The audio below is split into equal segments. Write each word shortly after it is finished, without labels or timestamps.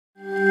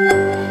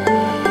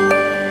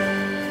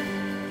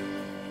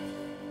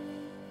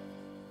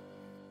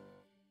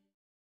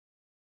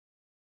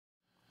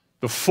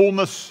the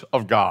fullness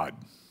of God.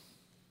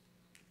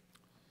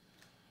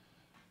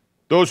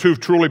 Those who've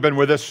truly been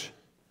with us,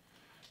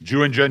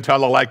 Jew and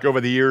Gentile alike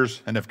over the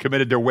years, and have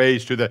committed their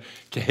ways to the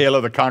kahal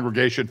of the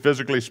congregation,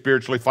 physically,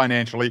 spiritually,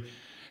 financially,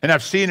 and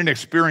have seen and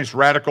experienced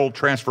radical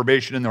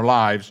transformation in their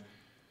lives,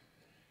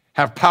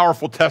 have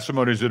powerful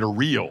testimonies that are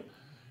real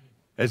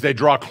as they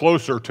draw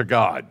closer to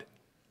God.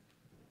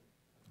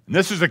 And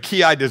this is the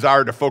key I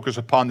desire to focus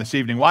upon this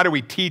evening. Why do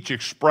we teach,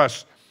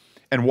 express,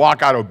 and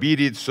walk out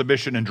obedience,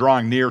 submission, and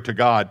drawing near to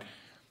God,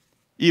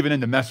 even in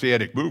the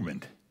Messianic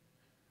movement?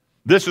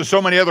 This and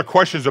so many other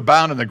questions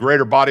abound in the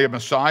greater body of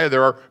Messiah.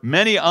 There are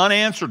many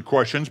unanswered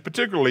questions,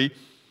 particularly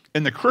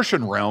in the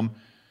Christian realm,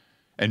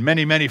 and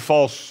many, many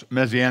false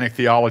Messianic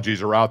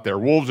theologies are out there.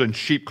 Wolves in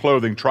sheep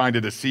clothing trying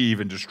to deceive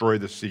and destroy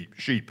the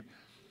sheep.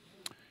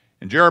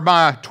 In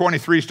Jeremiah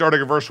 23,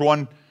 starting at verse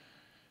 1,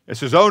 it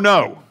says, "Oh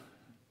no,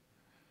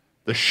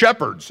 the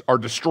shepherds are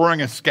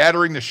destroying and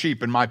scattering the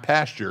sheep in my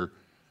pasture,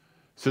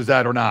 says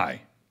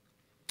Adonai.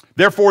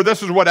 Therefore,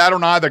 this is what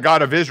Adonai, the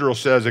God of Israel,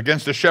 says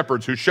against the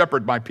shepherds who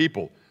shepherd my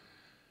people.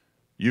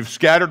 You've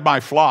scattered my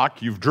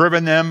flock, you've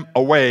driven them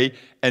away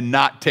and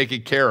not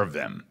taken care of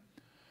them.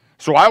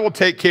 So I will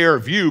take care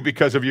of you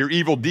because of your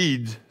evil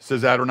deeds,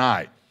 says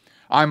Adonai.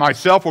 I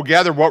myself will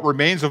gather what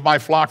remains of my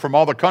flock from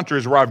all the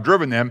countries where I've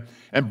driven them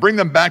and bring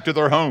them back to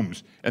their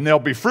homes, and they'll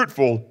be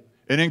fruitful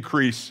and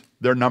increase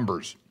their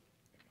numbers.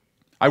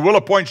 I will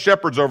appoint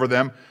shepherds over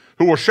them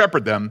who will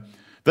shepherd them.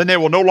 Then they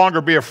will no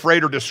longer be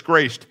afraid or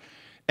disgraced,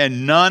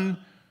 and none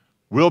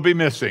will be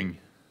missing,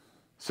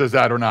 says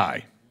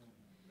Adonai."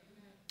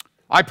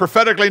 I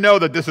prophetically know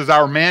that this is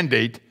our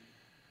mandate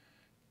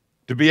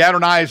to be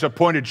Adonai's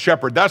appointed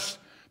shepherd. That's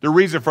the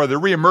reason for the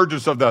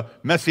reemergence of the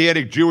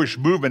Messianic Jewish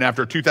movement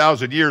after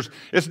 2,000 years.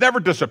 It's never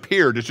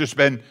disappeared. It's just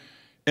been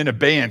in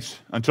abeyance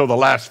until the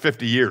last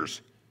 50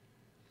 years.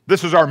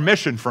 This is our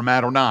mission from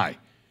Adonai.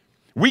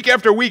 Week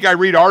after week, I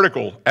read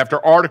article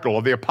after article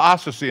of the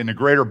apostasy in the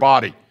greater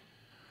body,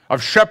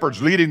 of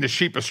shepherds leading the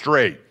sheep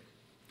astray.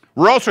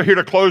 We're also here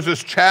to close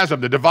this chasm,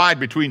 the divide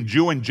between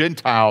Jew and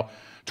Gentile,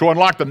 to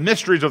unlock the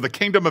mysteries of the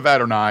kingdom of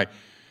Adonai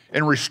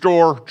and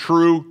restore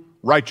true,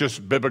 righteous,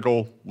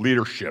 biblical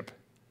leadership.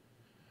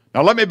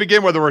 Now let me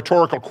begin with a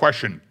rhetorical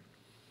question.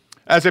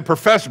 As a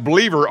professed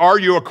believer, are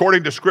you,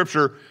 according to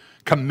Scripture,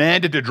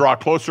 commanded to draw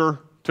closer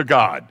to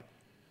God?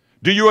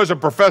 Do you, as a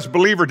professed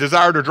believer,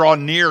 desire to draw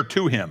near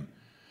to Him?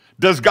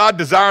 Does God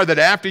desire that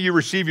after you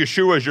receive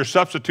Yeshua as your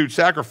substitute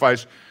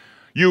sacrifice,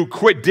 you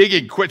quit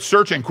digging, quit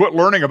searching, quit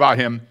learning about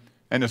Him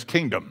and His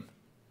kingdom?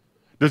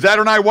 Does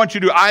Adonai want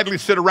you to idly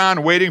sit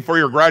around waiting for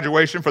your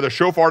graduation, for the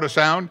shofar to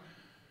sound,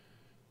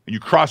 and you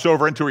cross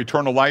over into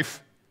eternal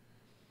life?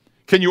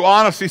 Can you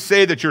honestly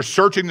say that you're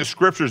searching the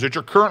Scriptures, that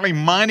you're currently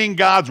mining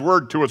God's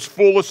Word to its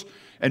fullest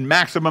and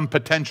maximum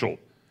potential?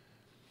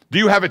 Do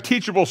you have a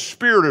teachable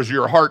spirit, or is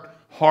your heart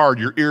hard,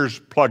 your ears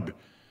plugged,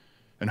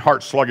 and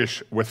heart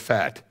sluggish with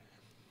fat?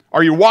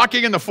 Are you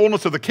walking in the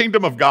fullness of the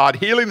kingdom of God,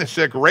 healing the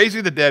sick,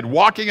 raising the dead,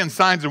 walking in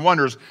signs and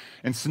wonders,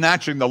 and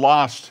snatching the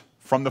lost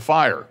from the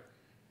fire?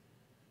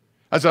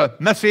 As a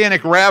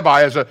Messianic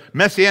rabbi, as a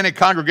Messianic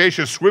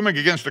congregation swimming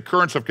against the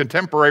currents of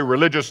contemporary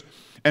religious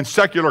and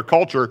secular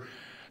culture,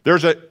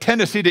 there's a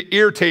tendency to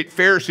irritate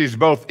Pharisees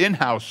both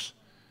in-house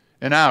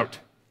and out.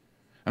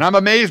 And I'm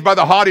amazed by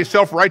the haughty,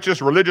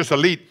 self-righteous religious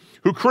elite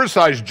who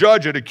criticize,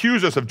 judge, and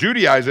accuse us of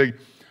Judaizing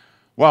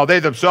while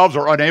they themselves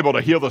are unable to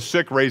heal the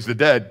sick, raise the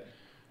dead,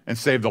 and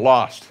save the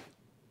lost.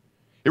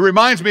 It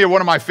reminds me of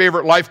one of my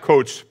favorite life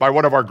quotes by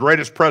one of our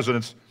greatest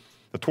presidents,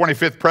 the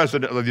 25th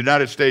president of the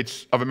United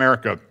States of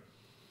America.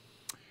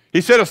 He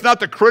said, "It's not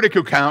the critic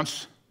who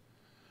counts,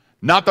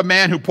 not the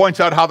man who points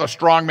out how the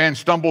strong man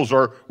stumbles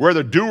or where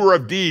the doer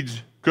of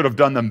deeds could have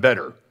done them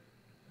better.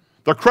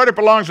 The credit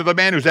belongs to the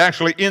man who's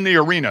actually in the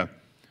arena,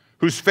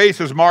 whose face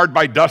is marred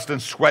by dust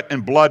and sweat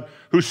and blood,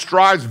 who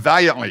strives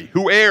valiantly,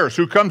 who errs,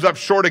 who comes up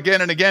short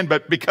again and again,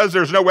 but because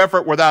there's no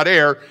effort without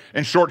error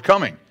and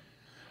shortcoming.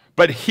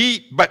 But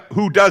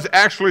who does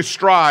actually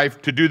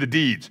strive to do the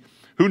deeds,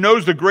 who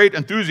knows the great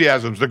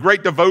enthusiasms, the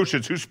great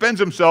devotions, who spends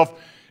himself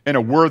in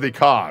a worthy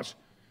cause,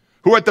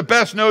 who at the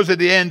best knows at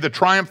the end the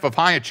triumph of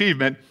high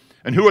achievement,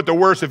 and who at the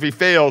worst, if he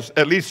fails,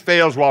 at least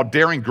fails while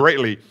daring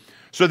greatly,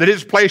 so that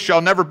his place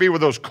shall never be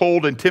with those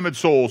cold and timid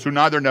souls who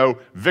neither know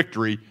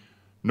victory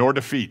nor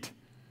defeat."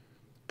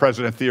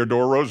 President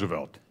Theodore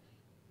Roosevelt.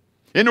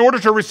 In order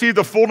to receive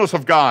the fullness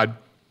of God,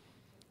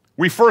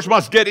 we first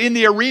must get in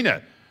the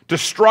arena, to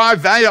strive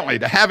valiantly,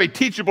 to have a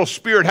teachable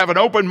spirit, have an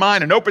open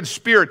mind, an open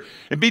spirit,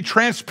 and be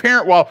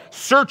transparent while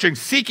searching,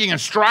 seeking, and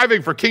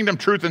striving for kingdom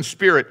truth and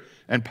spirit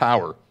and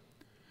power.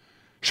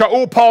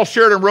 Shaul Paul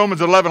shared in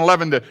Romans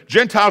 11:11 that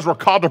Gentiles were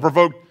called to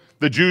provoke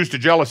the Jews to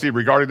jealousy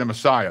regarding the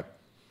Messiah.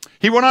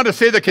 He went on to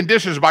say the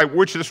conditions by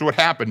which this would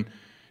happen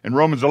in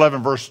Romans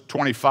 11, verse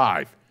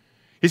 25.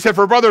 He said,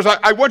 "For brothers,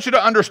 I want you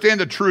to understand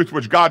the truth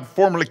which God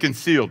formerly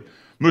concealed,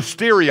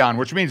 mysterion,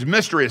 which means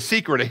mystery, a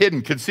secret, a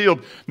hidden,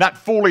 concealed, not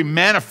fully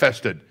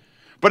manifested,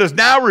 but is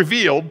now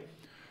revealed,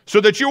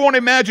 so that you won't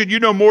imagine you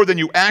know more than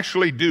you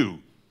actually do.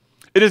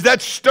 It is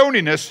that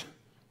stoniness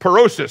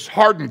Porosis,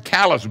 hardened,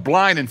 callous,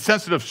 blind, and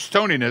sensitive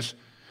stoniness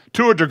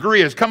to a degree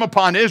has come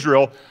upon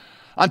Israel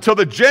until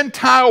the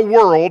Gentile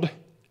world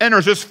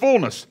enters its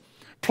fullness.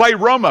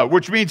 Pleroma,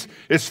 which means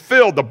is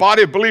filled, the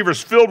body of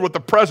believers filled with the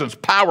presence,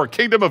 power,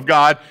 kingdom of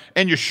God,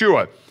 and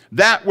Yeshua.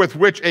 That with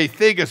which a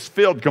thing is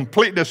filled,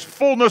 completeness,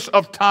 fullness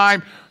of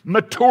time,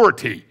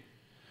 maturity.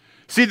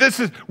 See, there's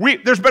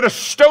been a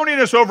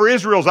stoniness over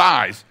Israel's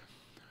eyes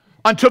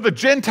until the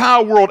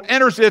Gentile world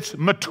enters its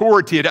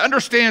maturity. It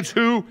understands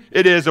who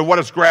it is and what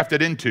it's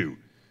grafted into.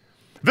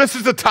 This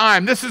is the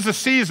time, this is the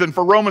season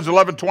for Romans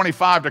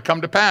 11:25 to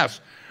come to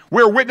pass.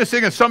 We're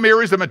witnessing in some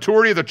areas the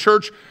maturity of the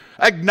church,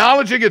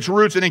 acknowledging its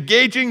roots and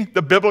engaging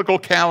the biblical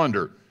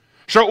calendar.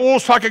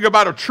 Shaul's talking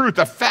about a truth,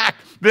 a fact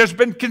that has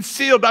been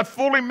concealed, not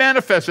fully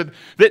manifested,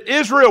 that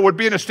Israel would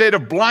be in a state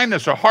of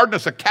blindness, or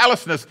hardness, or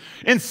callousness,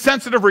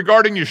 insensitive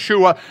regarding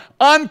Yeshua,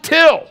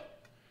 until,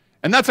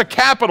 and that's a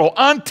capital,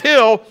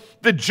 until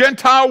the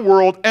Gentile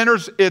world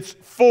enters its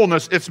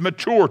fullness, its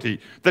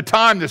maturity, the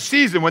time, the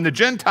season when the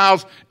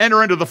Gentiles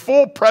enter into the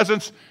full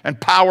presence and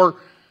power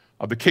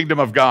of the kingdom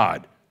of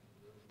God.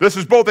 This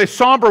is both a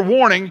somber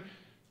warning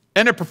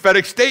and a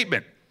prophetic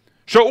statement.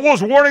 Shaul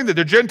is warning that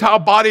the Gentile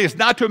body is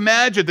not to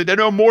imagine that they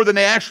know more than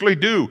they actually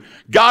do.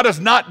 God is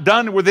not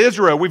done with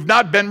Israel. We've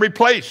not been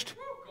replaced.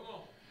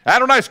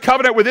 Adonai's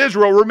covenant with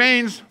Israel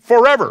remains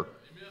forever.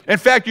 In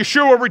fact,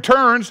 Yeshua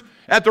returns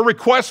at the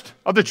request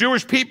of the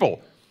Jewish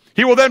people.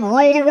 He will then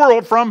rule the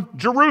world from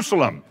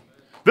Jerusalem.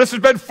 This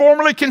has been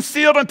formally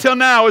concealed until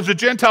now as the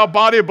Gentile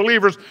body of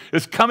believers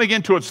is coming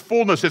into its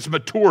fullness, its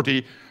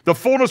maturity, the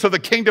fullness of the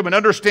kingdom, and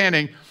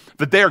understanding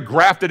that they are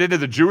grafted into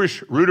the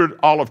Jewish-rooted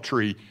olive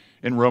tree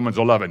in Romans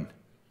 11.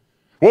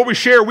 What we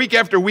share week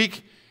after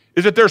week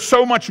is that there's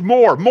so much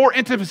more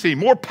intimacy,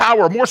 more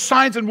power, more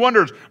signs and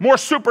wonders, more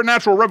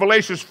supernatural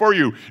revelations for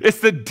you. It's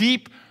the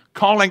deep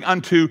calling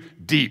unto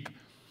deep.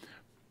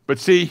 But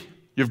see,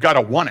 you've got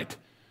to want it.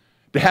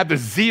 To have the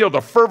zeal, the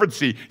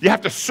fervency, you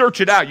have to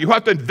search it out. You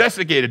have to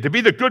investigate it, to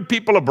be the good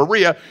people of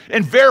Berea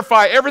and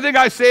verify everything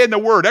I say in the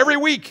Word every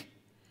week.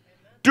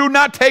 Amen. Do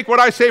not take what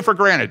I say for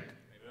granted.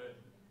 Amen.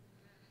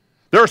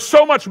 There's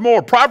so much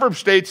more. Proverbs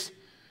states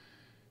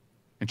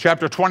in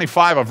chapter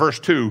 25 of verse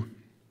 2,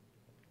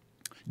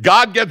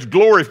 God gets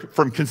glory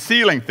from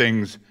concealing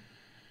things.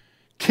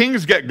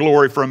 Kings get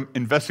glory from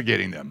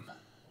investigating them.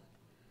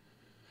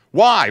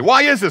 Why?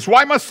 Why is this?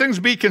 Why must things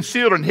be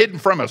concealed and hidden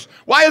from us?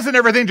 Why isn't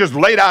everything just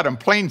laid out in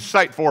plain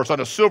sight for us on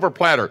a silver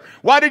platter?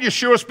 Why did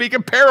Yeshua speak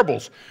in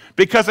parables?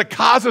 Because it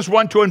causes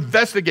one to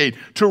investigate,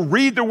 to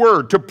read the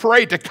word, to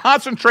pray, to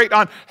concentrate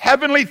on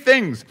heavenly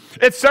things.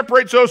 It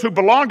separates those who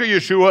belong to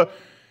Yeshua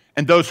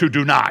and those who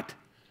do not.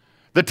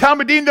 The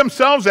Talmudim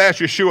themselves asked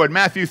Yeshua in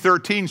Matthew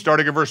 13,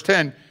 starting at verse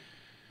 10.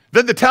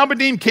 Then the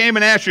Talmudim came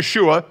and asked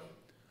Yeshua,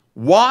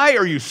 why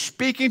are you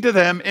speaking to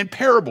them in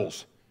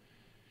parables?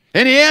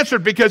 And he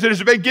answered, because it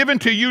has been given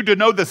to you to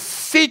know the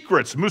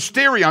secrets,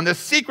 mysterion, the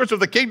secrets of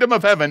the kingdom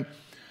of heaven,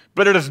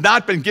 but it has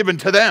not been given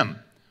to them.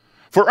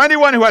 For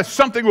anyone who has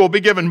something will be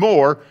given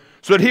more,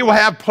 so that he will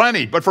have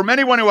plenty. But from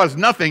anyone who has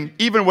nothing,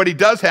 even what he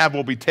does have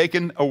will be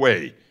taken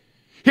away.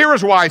 Here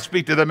is why I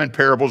speak to them in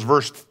parables,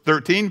 verse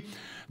 13.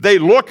 They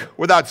look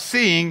without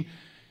seeing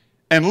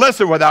and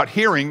listen without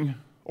hearing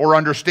or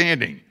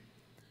understanding.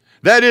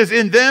 That is,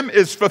 in them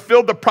is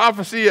fulfilled the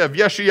prophecy of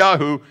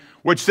Yeshayahu,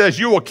 which says,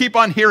 you will keep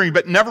on hearing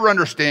but never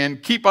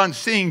understand, keep on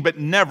seeing but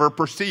never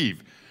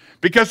perceive.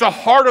 Because the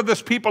heart of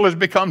this people has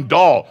become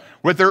dull.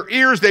 With their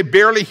ears they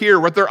barely hear,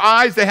 with their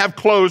eyes they have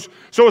closed,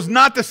 so as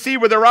not to see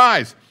with their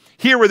eyes,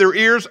 hear with their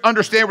ears,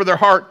 understand with their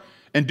heart,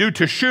 and do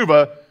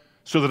teshuvah,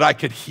 so that I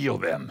could heal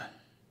them.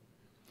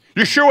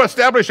 Yeshua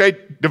established a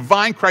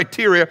divine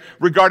criteria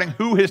regarding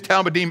who his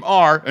Talmudim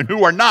are and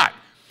who are not.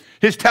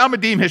 His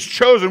Talmudim, his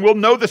chosen, will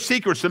know the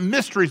secrets, the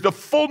mysteries, the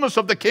fullness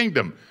of the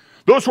kingdom.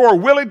 Those who are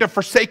willing to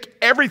forsake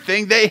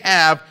everything they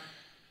have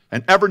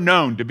and ever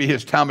known to be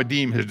his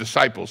Talmudim, his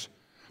disciples.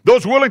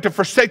 Those willing to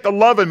forsake the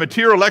love and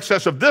material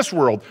excess of this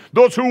world.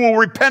 Those who will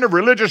repent of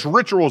religious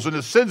rituals and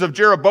the sins of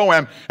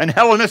Jeroboam and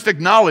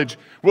Hellenistic knowledge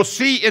will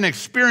see and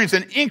experience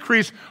an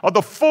increase of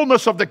the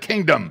fullness of the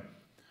kingdom.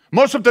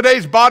 Most of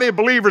today's body of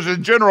believers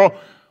in general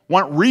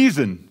want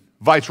reason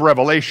vice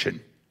revelation.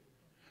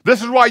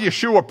 This is why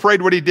Yeshua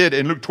prayed what he did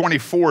in Luke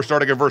 24,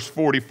 starting at verse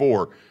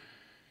 44.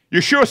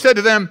 Yeshua said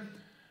to them,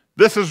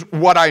 this is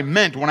what I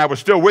meant when I was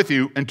still with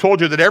you and told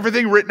you that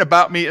everything written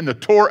about me in the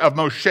Torah of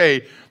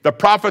Moshe, the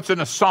prophets and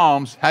the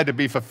Psalms had to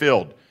be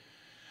fulfilled.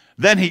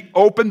 Then he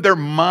opened their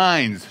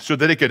minds so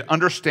that they could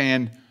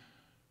understand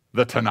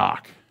the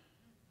Tanakh.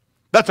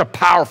 That's a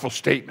powerful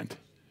statement.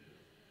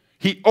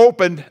 He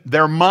opened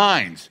their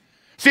minds.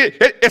 See,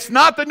 it's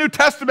not the New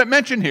Testament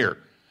mentioned here,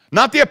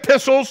 not the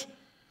epistles,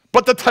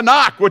 but the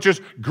Tanakh, which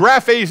is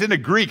graphes in the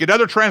Greek.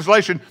 Another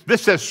translation,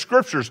 this says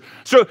scriptures.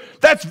 So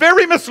that's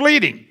very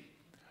misleading.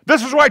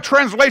 This is why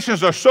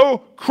translations are so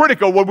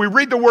critical when we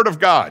read the Word of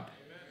God.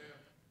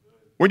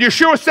 When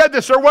Yeshua said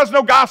this, there was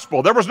no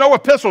gospel. There was no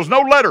epistles, no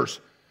letters.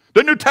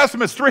 The New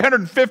Testament is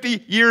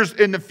 350 years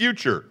in the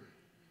future.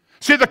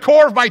 See, the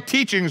core of my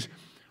teachings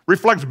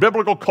reflects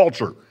biblical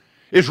culture,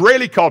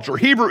 Israeli culture,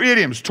 Hebrew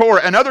idioms,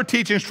 Torah, and other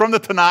teachings from the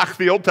Tanakh,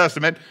 the Old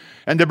Testament,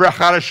 and the Brit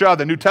Hadashah,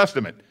 the New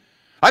Testament.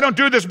 I don't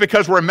do this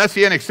because we're a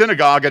Messianic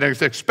synagogue and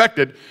it's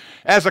expected.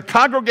 As a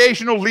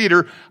congregational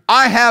leader,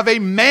 I have a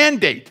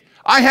mandate.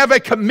 I have a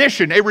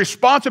commission, a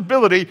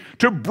responsibility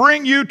to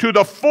bring you to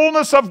the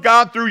fullness of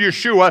God through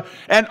Yeshua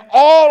and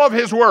all of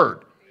his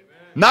word. Amen.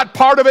 Not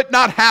part of it,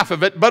 not half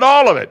of it, but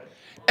all of it.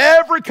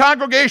 Every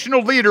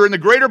congregational leader in the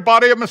greater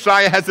body of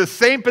Messiah has the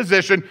same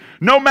position,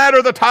 no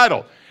matter the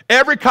title.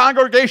 Every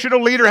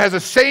congregational leader has the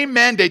same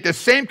mandate, the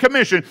same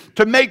commission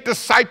to make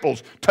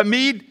disciples,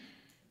 Talmid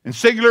in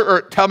singular,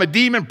 or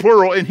Talmidim in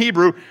plural in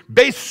Hebrew,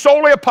 based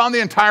solely upon the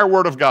entire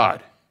Word of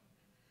God.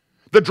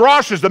 The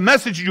Drosh is the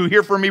message you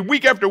hear from me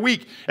week after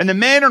week, and the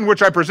manner in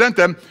which I present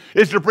them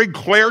is to bring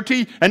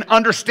clarity and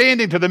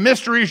understanding to the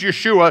mysteries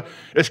Yeshua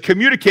is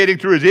communicating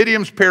through his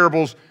idioms,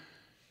 parables,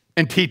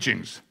 and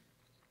teachings.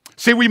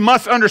 See, we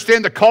must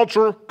understand the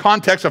cultural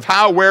context of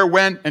how, where,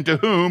 when, and to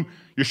whom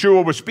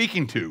Yeshua was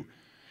speaking to.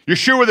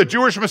 Yeshua, the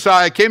Jewish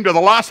Messiah, came to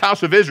the lost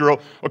house of Israel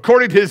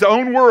according to his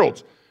own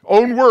words.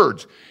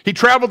 He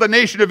traveled the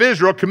nation of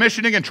Israel,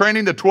 commissioning and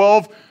training the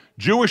 12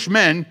 Jewish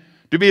men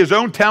to be his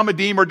own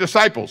Talmidim or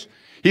disciples.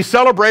 He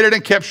celebrated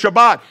and kept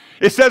Shabbat.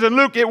 It says in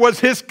Luke, it was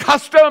his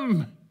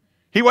custom.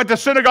 He went to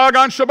synagogue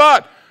on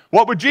Shabbat.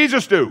 What would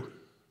Jesus do?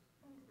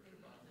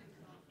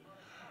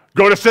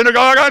 Go to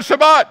synagogue on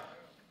Shabbat.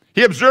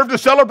 He observed and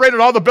celebrated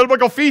all the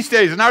biblical feast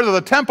days and either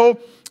the temple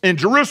in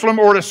Jerusalem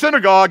or the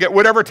synagogue at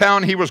whatever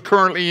town he was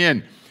currently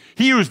in.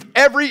 He used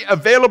every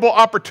available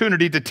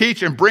opportunity to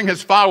teach and bring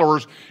his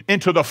followers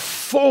into the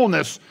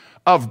fullness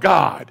of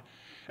God.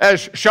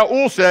 As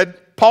Paul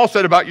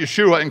said about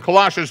Yeshua in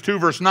Colossians 2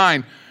 verse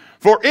 9,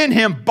 for in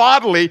him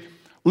bodily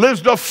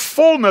lives the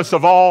fullness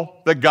of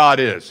all that God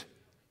is.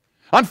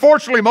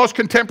 Unfortunately, most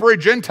contemporary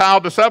Gentile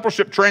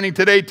discipleship training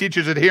today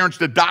teaches adherence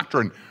to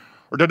doctrine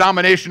or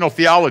denominational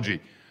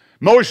theology.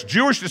 Most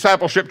Jewish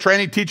discipleship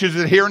training teaches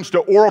adherence to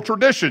oral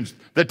traditions,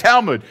 the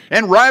Talmud,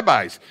 and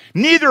rabbis,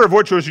 neither of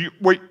which was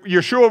what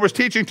Yeshua was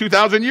teaching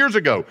 2,000 years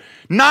ago.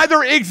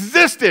 Neither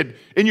existed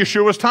in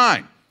Yeshua's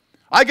time.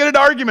 I get into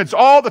arguments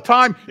all the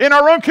time in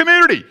our own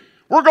community.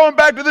 We're going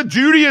back to the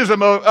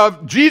Judaism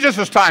of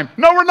Jesus' time.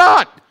 No, we're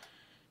not,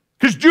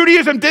 because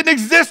Judaism didn't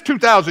exist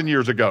 2,000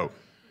 years ago.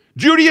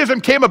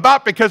 Judaism came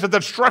about because of the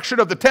destruction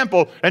of the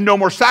temple and no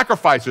more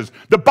sacrifices.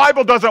 The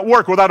Bible doesn't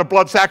work without a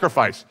blood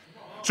sacrifice.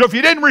 So if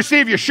you didn't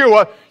receive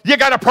Yeshua, you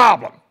got a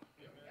problem.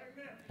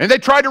 And they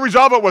tried to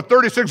resolve it with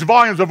 36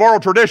 volumes of oral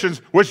traditions,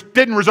 which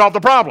didn't resolve the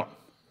problem.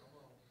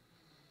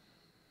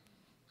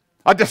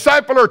 A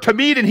disciple or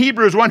Talmid in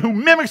Hebrew is one who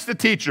mimics the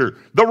teacher,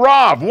 the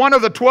Rav, one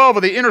of the 12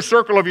 of the inner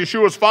circle of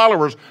Yeshua's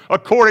followers,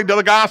 according to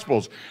the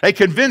Gospels, a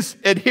convinced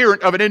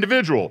adherent of an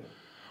individual.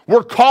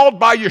 We're called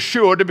by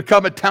Yeshua to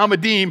become a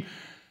Talmidim,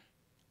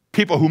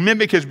 people who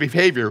mimic his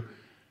behavior,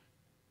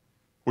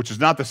 which is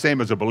not the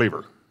same as a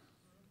believer.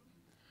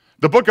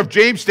 The book of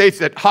James states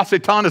that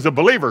Hasatan is a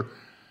believer,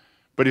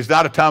 but he's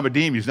not a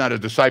Talmidim, he's not a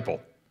disciple.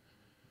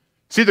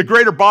 See, the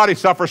greater body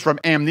suffers from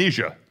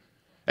amnesia,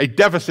 a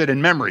deficit in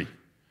memory.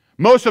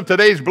 Most of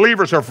today's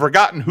believers have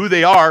forgotten who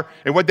they are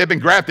and what they've been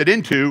grafted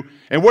into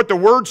and what the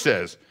Word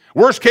says.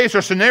 Worst case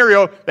or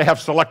scenario, they have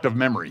selective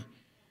memory.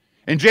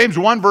 In James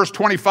 1 verse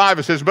 25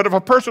 it says, but if a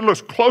person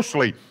looks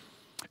closely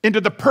into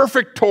the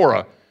perfect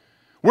Torah,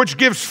 which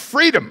gives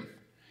freedom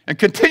and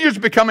continues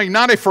becoming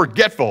not a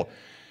forgetful,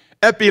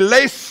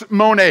 epiles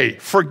mone,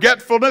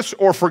 forgetfulness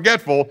or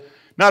forgetful,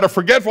 not a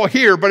forgetful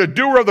here, but a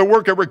doer of the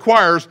work it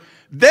requires,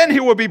 then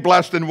he will be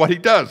blessed in what he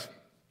does.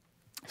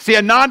 See,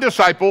 a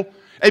non-disciple,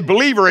 a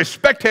believer, a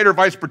spectator,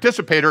 vice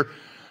participator,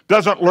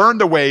 doesn't learn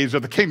the ways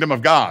of the kingdom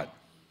of God.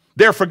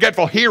 They're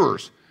forgetful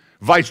hearers,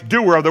 vice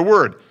doer of the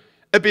word.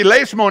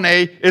 Epiles mone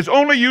is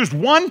only used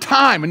one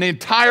time in the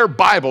entire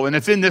Bible, and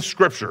it's in this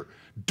scripture.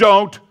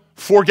 Don't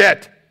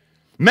forget.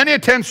 Many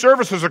attend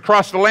services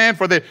across the land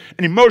for an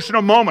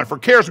emotional moment, for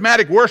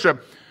charismatic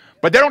worship,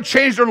 but they don't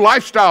change their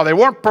lifestyle. They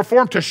won't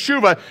perform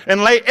teshuvah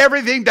and lay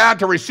everything down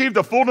to receive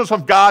the fullness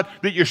of God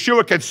that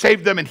Yeshua can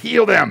save them and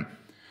heal them.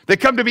 They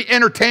come to be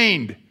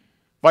entertained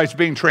by its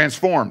being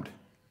transformed.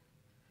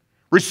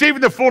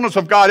 Receiving the fullness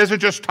of God isn't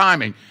just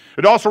timing.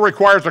 It also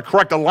requires a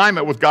correct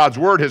alignment with God's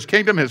word, his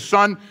kingdom, his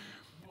son,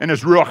 and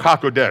his Ruach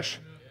HaKodesh.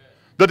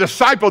 The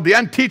disciple, the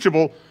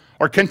unteachable,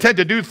 are content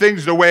to do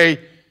things the way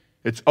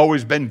it's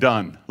always been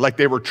done, like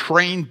they were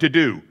trained to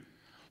do.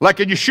 Like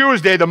in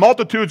Yeshua's day, the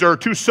multitudes are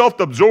too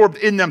self-absorbed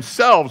in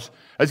themselves,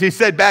 as he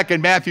said back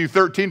in Matthew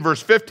 13,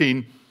 verse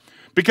 15,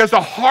 because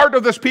the heart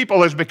of this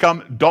people has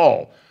become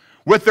dull.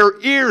 With their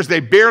ears, they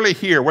barely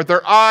hear. With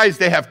their eyes,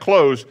 they have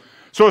closed,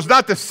 so as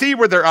not to see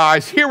with their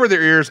eyes, hear with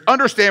their ears,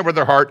 understand with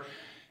their heart,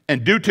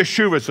 and do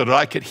teshuvah so that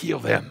I could heal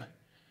them.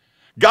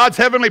 God's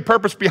heavenly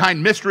purpose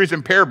behind mysteries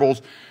and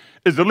parables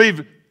is to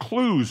leave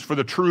clues for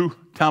the true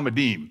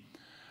Talmidim.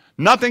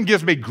 Nothing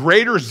gives me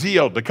greater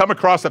zeal to come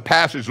across a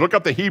passage, look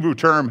up the Hebrew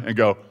term, and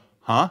go,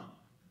 huh?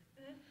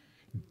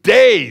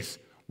 Days,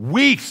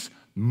 weeks,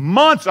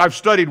 months I've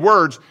studied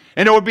words,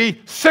 and it would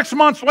be 6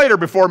 months later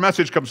before a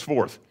message comes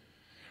forth.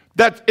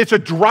 That it's a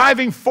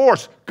driving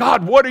force.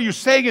 God, what are you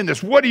saying in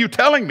this? What are you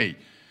telling me?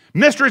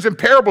 Mysteries and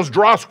parables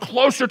draw us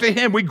closer to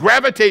him. We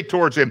gravitate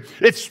towards him.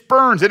 It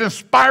spurns, it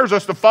inspires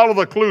us to follow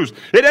the clues.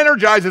 It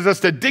energizes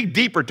us to dig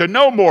deeper, to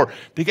know more,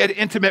 to get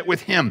intimate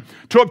with him,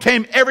 to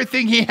obtain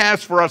everything he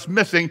has for us,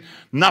 missing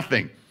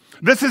nothing.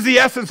 This is the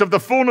essence of the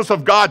fullness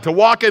of God, to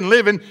walk and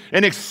live in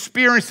and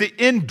experience the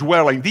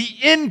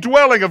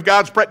indwelling of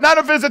God's presence, not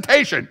a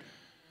visitation.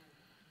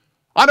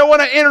 I don't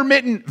want an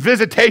intermittent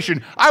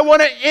visitation. I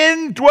want an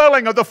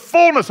indwelling of the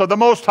fullness of the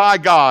Most High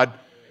God,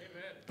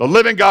 amen, the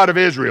living God of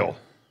Israel.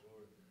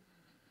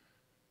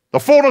 The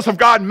fullness of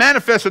God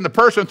manifests in the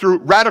person through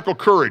radical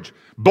courage,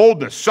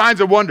 boldness, signs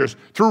and wonders,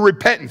 through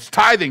repentance,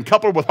 tithing,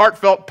 coupled with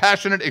heartfelt,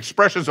 passionate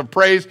expressions of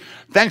praise,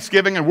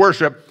 thanksgiving and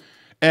worship,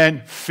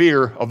 and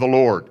fear of the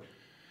Lord.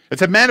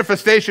 It's a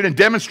manifestation and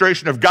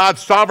demonstration of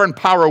God's sovereign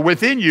power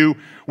within you,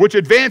 which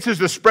advances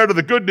the spread of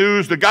the good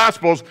news, the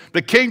gospels,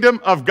 the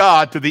kingdom of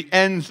God to the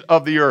ends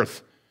of the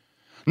earth.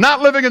 Not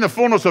living in the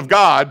fullness of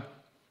God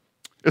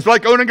is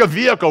like owning a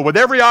vehicle with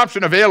every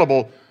option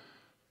available,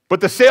 but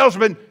the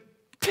salesman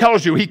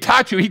tells you, he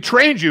taught you, he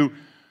trained you,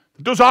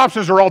 that those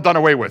options are all done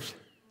away with.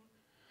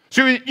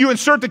 So you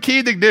insert the key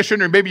in the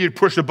ignition, or maybe you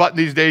push the button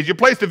these days, you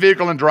place the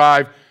vehicle in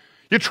drive,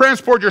 you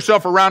transport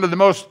yourself around in the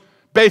most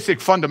basic,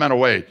 fundamental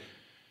way.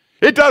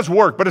 It does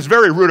work, but it's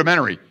very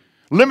rudimentary.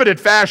 Limited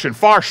fashion,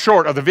 far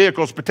short of the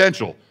vehicle's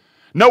potential.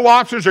 No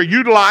options are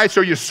utilized,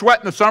 so you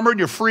sweat in the summer and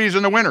you freeze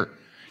in the winter.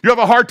 You have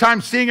a hard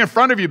time seeing in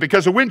front of you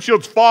because the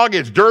windshield's foggy,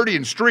 it's dirty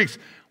and streaks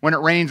when it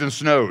rains and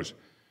snows.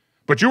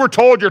 But you were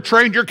told, you're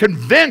trained, you're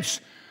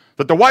convinced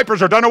that the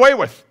wipers are done away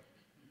with.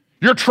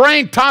 You're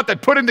trained, taught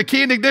that putting the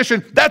key in the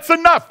ignition, that's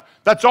enough.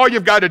 That's all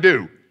you've got to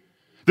do.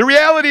 The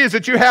reality is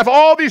that you have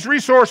all these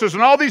resources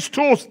and all these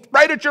tools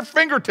right at your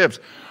fingertips.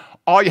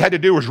 All you had to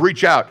do was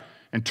reach out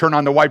and turn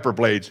on the wiper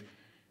blades,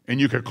 and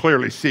you could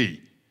clearly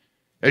see.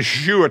 As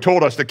Yeshua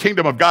told us, the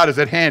kingdom of God is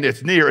at hand,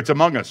 it's near, it's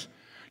among us.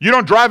 You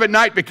don't drive at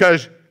night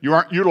because you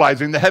aren't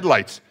utilizing the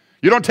headlights.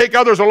 You don't take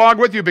others along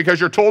with you because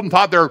you're told and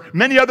taught there are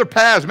many other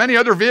paths, many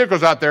other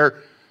vehicles out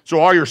there, so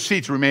all your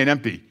seats remain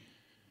empty.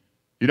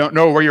 You don't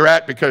know where you're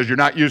at because you're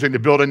not using the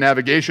built-in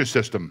navigation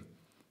system,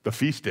 the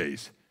feast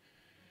days.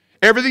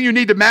 Everything you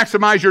need to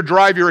maximize your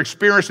drive, your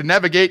experience, and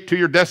navigate to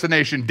your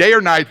destination, day or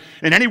night,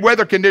 in any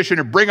weather condition,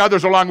 and bring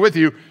others along with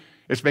you,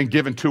 it's been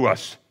given to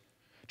us.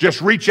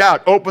 Just reach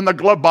out, open the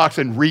glove box,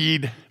 and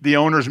read the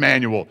owner's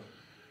manual.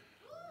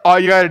 All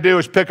you got to do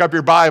is pick up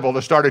your Bible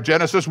to start at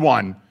Genesis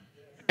 1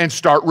 and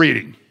start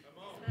reading.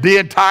 The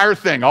entire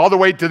thing, all the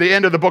way to the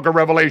end of the book of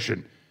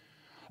Revelation.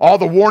 All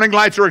the warning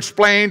lights are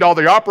explained, all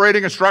the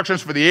operating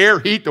instructions for the air,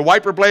 heat, the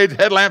wiper blades,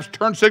 headlamps,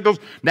 turn signals,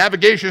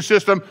 navigation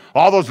system,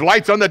 all those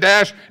lights on the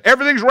dash,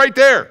 everything's right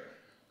there.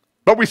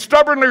 But we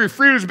stubbornly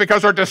refuse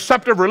because our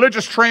deceptive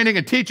religious training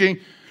and teaching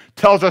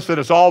tells us that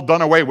it's all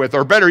done away with.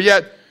 Or better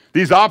yet,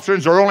 these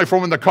options are only for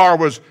when the car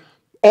was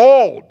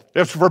old.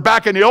 It's for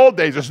back in the old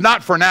days. It's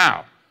not for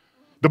now.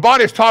 The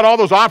body is taught all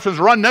those options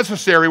are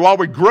unnecessary while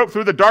we grope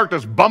through the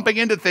darkness, bumping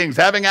into things,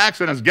 having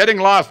accidents, getting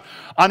lost,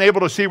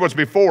 unable to see what's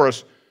before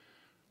us,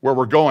 where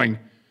we're going,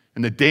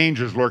 and the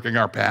dangers lurking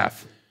our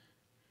path.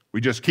 We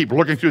just keep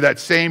looking through that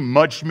same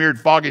mud-smeared,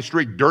 foggy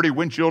street, dirty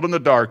windshield in the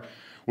dark,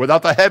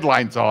 without the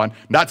headlights on,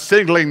 not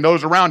signaling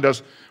those around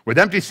us, with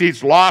empty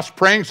seats, lost,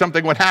 praying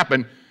something would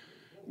happen,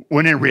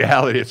 when in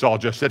reality it's all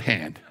just at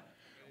hand.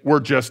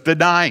 We're just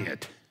denying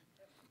it.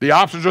 The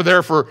options are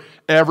there for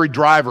every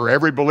driver,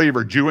 every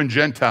believer, Jew and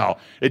Gentile.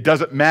 It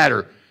doesn't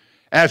matter.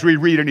 As we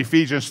read in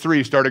Ephesians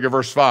 3, starting at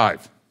verse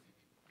 5.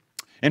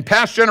 In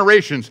past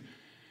generations,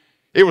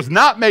 it was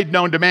not made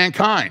known to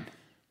mankind.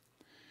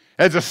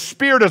 As the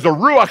Spirit, as the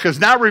Ruach, is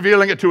now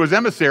revealing it to his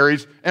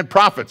emissaries and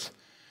prophets,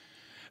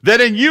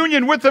 that in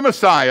union with the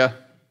Messiah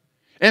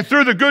and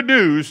through the good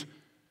news,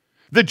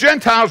 the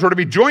Gentiles were to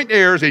be joint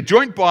heirs, a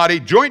joint body,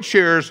 joint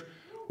shares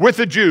with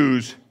the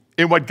Jews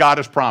in what God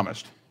has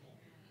promised.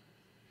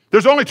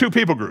 There's only two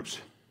people groups,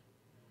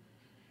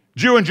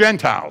 Jew and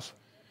Gentiles.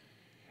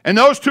 And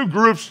those two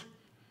groups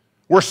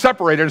were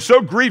separated, and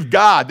so grieved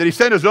God that he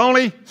sent his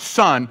only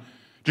Son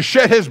to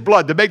shed his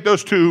blood to make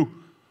those two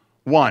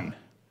one.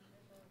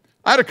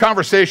 I had a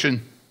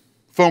conversation,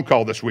 phone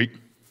call this week.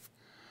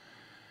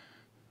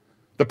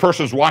 The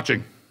person's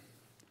watching.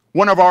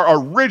 One of our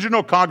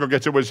original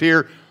congregants that was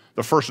here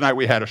the first night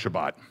we had a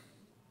Shabbat.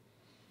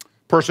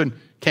 Person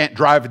can't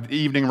drive in the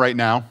evening right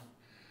now.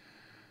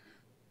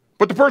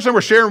 But the person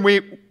was sharing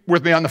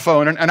with me on the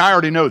phone, and I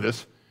already know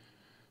this,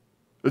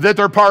 that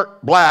they're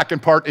part black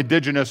and part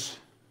indigenous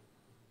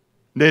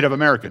Native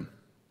American.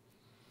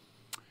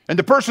 And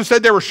the person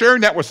said they were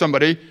sharing that with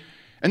somebody,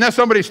 and then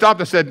somebody stopped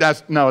and said,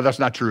 no, that's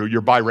not true.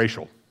 You're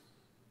biracial.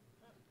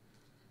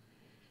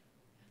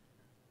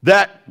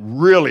 That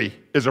really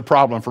is a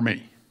problem for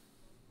me.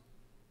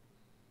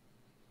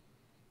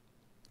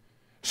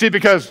 See,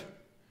 because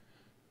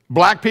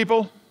black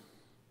people,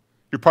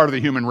 you're part of the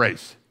human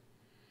race.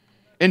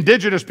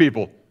 Indigenous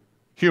people,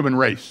 human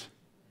race.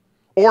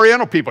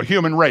 Oriental people,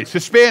 human race.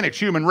 Hispanics,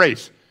 human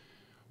race.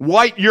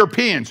 White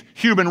Europeans,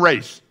 human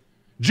race.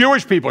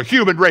 Jewish people,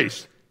 human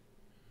race.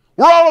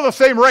 We're all of the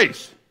same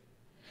race.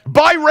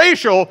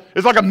 Biracial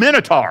is like a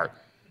minotaur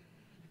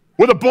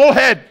with a bull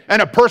head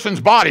and a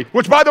person's body,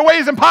 which, by the way,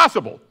 is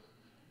impossible.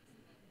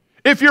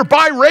 If you're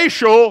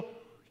biracial,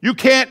 you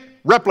can't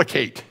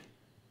replicate.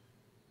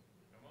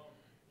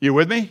 You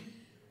with me?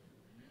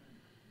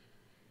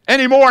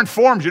 Any more in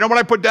forms, you know what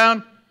I put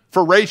down?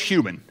 For race,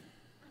 human.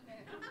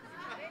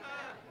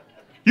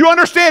 You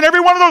understand, every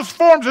one of those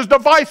forms is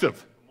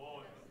divisive.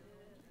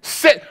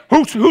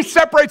 Who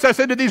separates us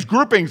into these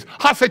groupings?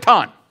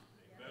 Ha-Satan.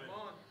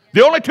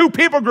 The only two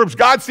people groups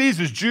God sees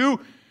is Jew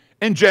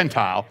and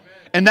Gentile.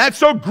 And that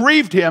so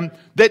grieved him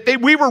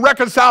that we were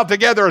reconciled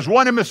together as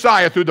one in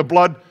Messiah through the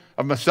blood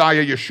of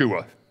Messiah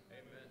Yeshua.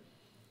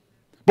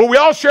 But we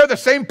all share the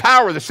same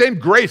power, the same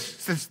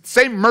grace, the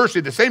same mercy,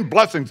 the same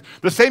blessings,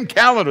 the same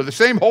calendar, the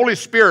same Holy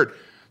Spirit,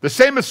 the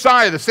same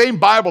Messiah, the same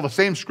Bible, the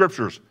same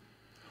scriptures.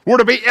 We're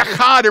to be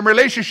echad in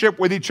relationship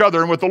with each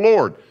other and with the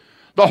Lord.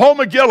 The whole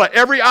Megillah,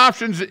 every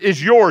option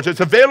is yours. It's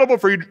available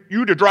for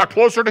you to draw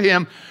closer to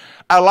him,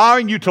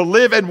 allowing you to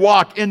live and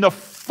walk in the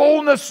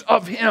fullness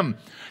of him.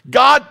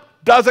 God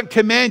doesn't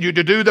command you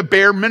to do the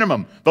bare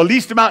minimum, the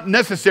least amount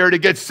necessary to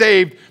get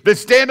saved, then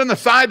stand on the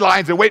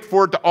sidelines and wait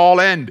for it to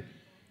all end.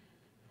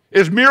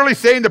 Is merely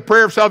saying the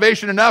prayer of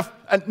salvation enough?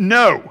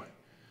 No.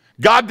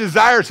 God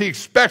desires, he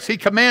expects, he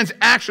commands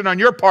action on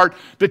your part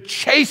to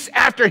chase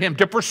after him,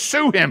 to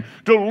pursue him,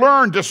 to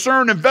learn,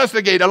 discern,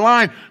 investigate,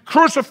 align,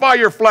 crucify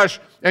your flesh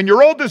and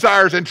your old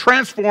desires and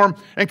transform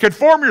and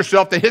conform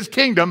yourself to his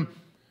kingdom,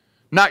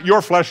 not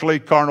your fleshly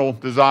carnal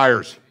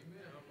desires.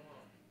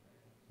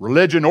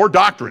 Religion or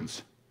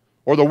doctrines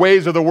or the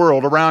ways of the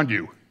world around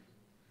you.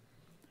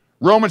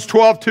 Romans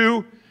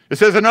 12:2, it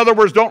says, in other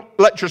words, don't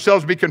let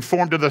yourselves be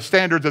conformed to the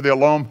standards of the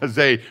Olam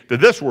Hazeh, to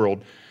this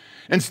world.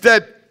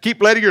 Instead,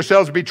 keep letting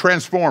yourselves be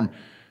transformed.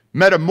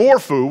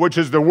 Metamorpho, which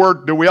is the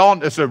word that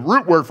it's a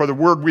root word for the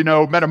word we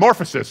know,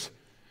 metamorphosis.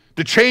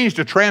 To change,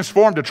 to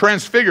transform, to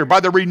transfigure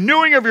by the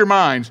renewing of your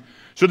minds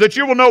so that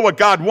you will know what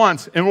God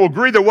wants and will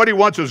agree that what he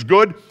wants is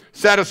good,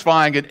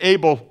 satisfying, and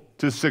able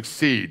to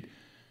succeed.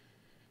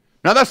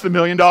 Now that's the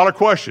million-dollar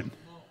question.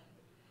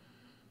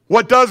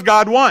 What does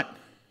God want?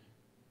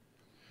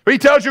 He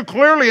tells you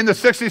clearly in the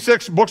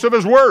 66 books of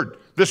his word,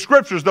 the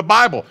scriptures, the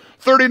Bible,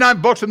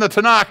 39 books in the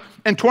Tanakh,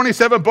 and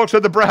 27 books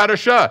of the Brit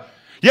Hadashah.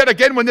 Yet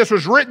again, when this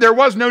was written, there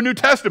was no New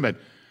Testament.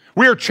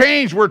 We are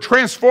changed, we're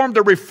transformed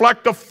to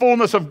reflect the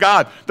fullness of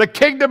God, the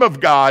kingdom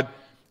of God,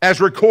 as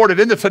recorded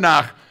in the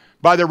Tanakh,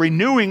 by the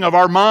renewing of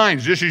our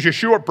minds, just as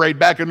Yeshua prayed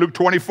back in Luke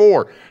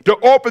 24, to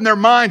open their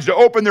minds, to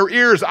open their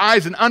ears,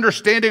 eyes, and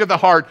understanding of the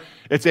heart.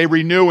 It's a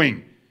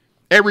renewing.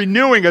 A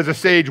renewing, as a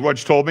sage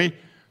once told me,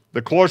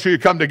 the closer you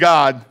come to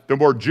God, the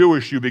more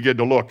Jewish you begin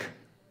to look.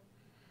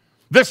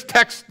 This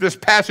text, this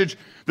passage,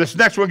 this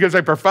next one gives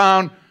a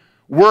profound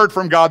word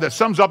from God that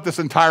sums up this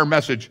entire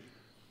message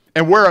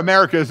and where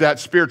America is at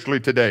spiritually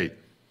today.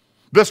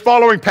 This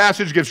following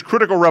passage gives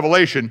critical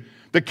revelation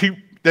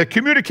that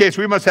communicates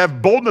we must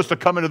have boldness to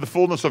come into the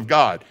fullness of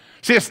God.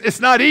 See, it's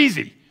not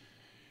easy.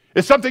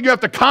 It's something you have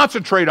to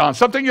concentrate on,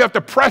 something you have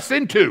to press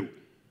into.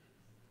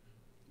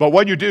 But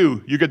when you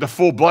do, you get the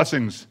full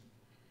blessings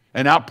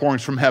and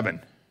outpourings from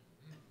heaven.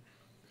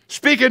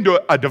 Speaking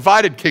to a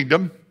divided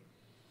kingdom,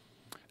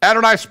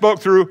 Adonai spoke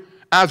through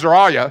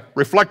Azariah,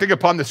 reflecting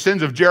upon the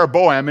sins of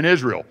Jeroboam in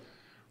Israel.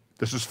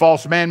 This is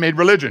false man-made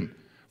religion,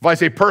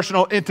 vice a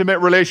personal, intimate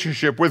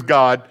relationship with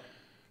God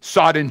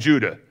sought in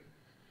Judah.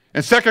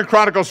 In 2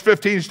 Chronicles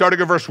 15, starting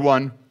at verse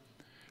 1, it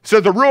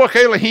says, the Ruach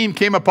Elohim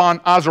came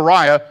upon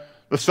Azariah,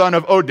 the son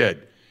of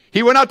Oded.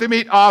 He went out to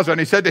meet Asa, and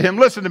he said to him,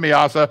 listen to me,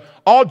 Asa,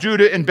 all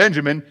Judah and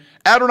Benjamin,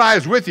 Adonai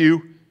is with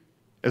you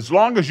as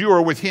long as you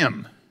are with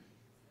him.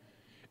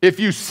 If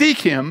you seek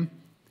him,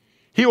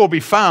 he will be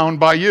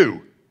found by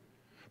you.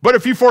 But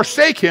if you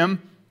forsake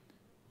him,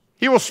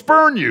 he will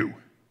spurn you.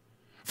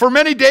 For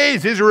many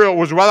days Israel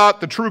was without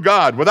the true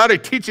God, without a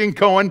teaching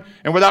Cohen,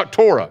 and without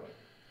Torah.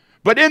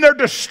 But in their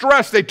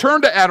distress, they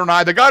turned to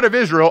Adonai, the God of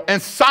Israel, and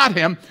sought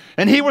him,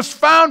 and he was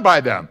found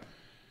by them.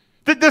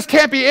 This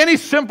can't be any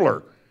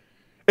simpler.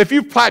 If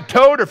you've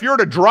plateaued, if you're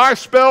in a dry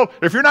spell,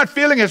 if you're not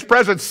feeling his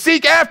presence,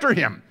 seek after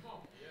him.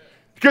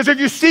 Because if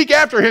you seek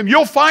after him,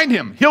 you'll find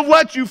him. He'll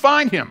let you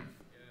find him.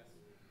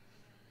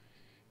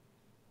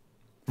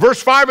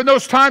 Verse 5, in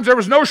those times there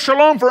was no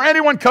shalom for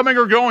anyone coming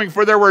or going,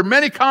 for there were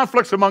many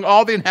conflicts among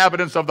all the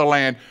inhabitants of the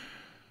land.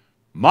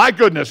 My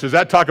goodness, does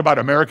that talk about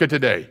America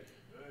today?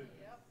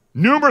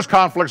 Numerous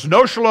conflicts,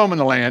 no shalom in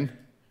the land.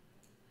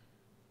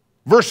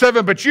 Verse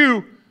 7, but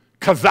you,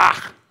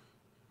 Kazakh.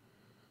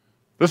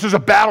 This is a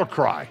battle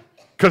cry.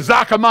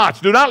 Kazakh Amatz,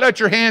 do not let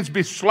your hands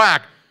be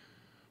slack,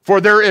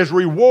 for there is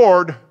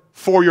reward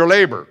for your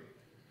labor.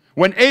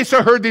 When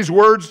Asa heard these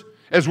words,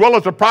 as well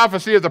as the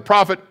prophecy of the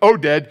prophet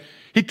Oded,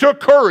 he took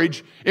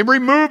courage and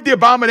removed the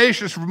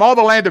abominations from all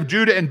the land of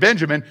Judah and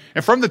Benjamin,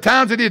 and from the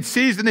towns that he had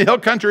seized in the hill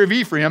country of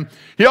Ephraim.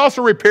 He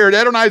also repaired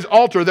Adonai's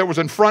altar that was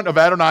in front of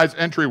Adonai's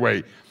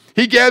entryway.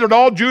 He gathered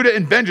all Judah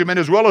and Benjamin,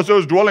 as well as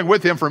those dwelling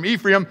with him from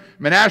Ephraim,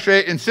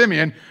 Manasseh, and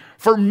Simeon,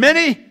 for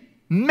many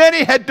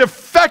Many had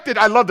defected,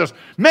 I love this,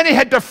 many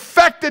had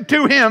defected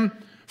to him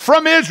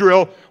from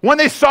Israel when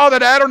they saw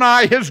that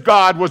Adonai, his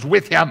God, was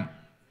with him.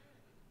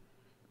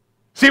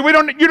 See, you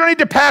don't need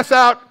to pass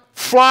out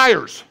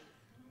flyers.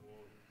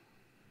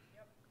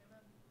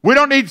 We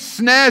don't need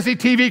snazzy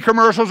TV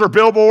commercials or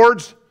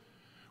billboards.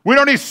 We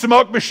don't need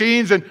smoke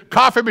machines and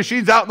coffee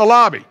machines out in the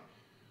lobby.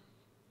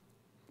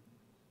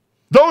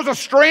 Those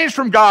estranged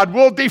from God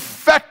will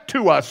defect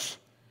to us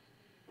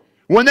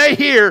when they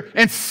hear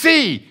and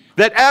see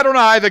that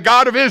Adonai, the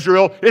God of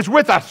Israel, is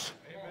with us.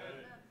 Amen.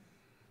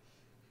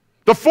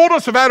 The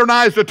fullness of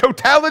Adonai is the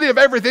totality of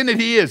everything that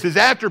he is, his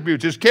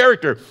attributes, his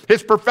character,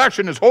 his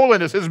perfection, his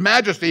holiness, his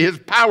majesty, his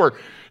power,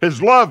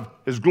 his love,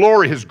 his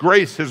glory, his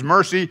grace, his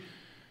mercy,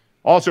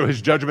 also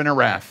his judgment and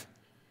wrath.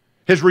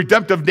 His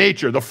redemptive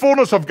nature. The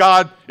fullness of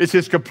God is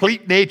his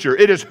complete nature.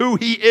 It is who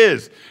he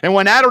is. And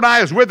when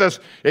Adonai is with us,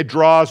 it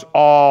draws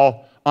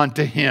all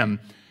unto him,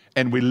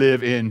 and we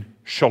live in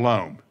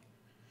shalom.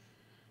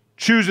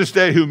 Choose this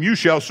day whom you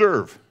shall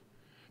serve.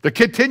 The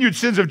continued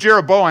sins of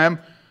Jeroboam,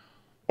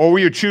 or will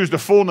you choose the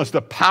fullness,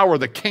 the power,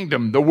 the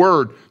kingdom, the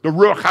word, the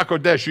Ruach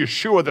HaKodesh,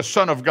 Yeshua, the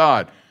Son of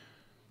God?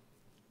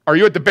 Are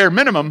you at the bare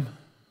minimum,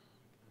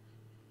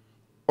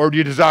 or do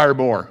you desire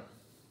more?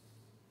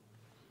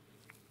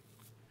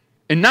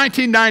 In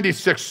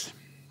 1996,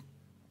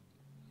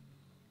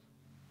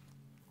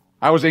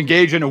 I was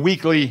engaged in a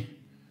weekly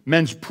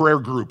men's prayer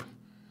group.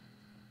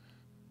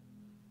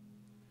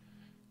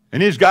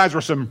 And these guys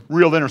were some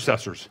real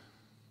intercessors.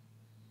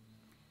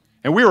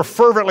 And we were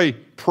fervently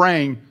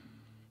praying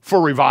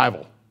for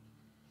revival,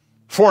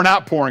 for an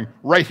outpouring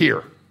right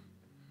here.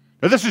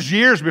 Now, this is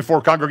years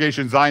before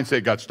Congregation Zion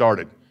State got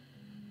started.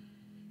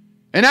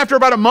 And after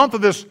about a month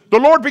of this, the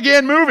Lord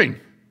began moving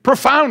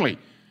profoundly.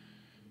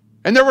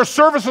 And there were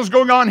services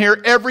going on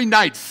here every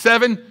night,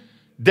 7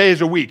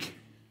 days a week.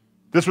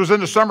 This was in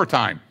the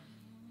summertime.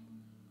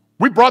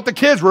 We brought the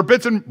kids with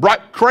bits and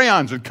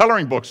crayons and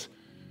coloring books.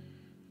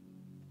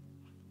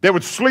 They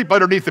would sleep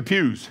underneath the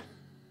pews.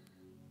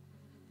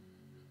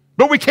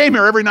 But we came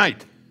here every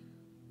night.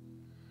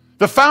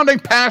 The founding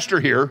pastor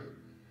here,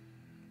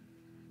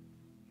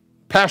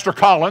 Pastor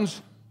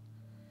Collins,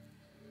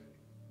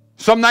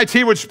 some nights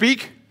he would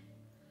speak.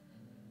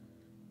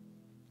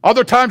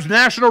 Other times,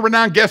 national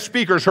renowned guest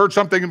speakers heard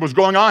something was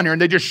going on here,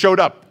 and they just showed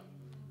up.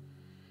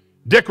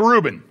 Dick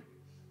Rubin,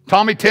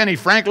 Tommy Tenney,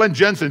 Franklin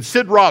Jensen,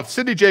 Sid Roth,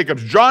 Sidney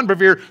Jacobs, John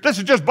Bevere. This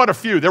is just but a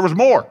few. There was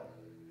more.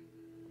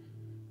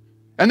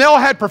 And they all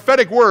had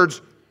prophetic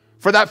words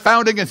for that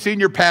founding and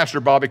senior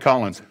pastor, Bobby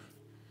Collins.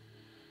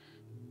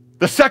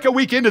 The second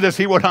week into this,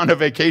 he went on a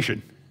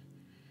vacation.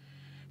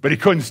 But he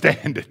couldn't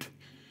stand it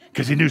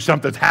because he knew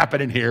something's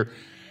happening here.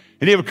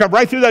 And he would come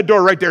right through that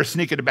door right there,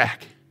 sneak in the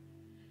back.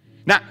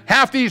 Now,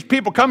 half these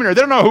people coming here,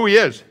 they don't know who he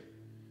is.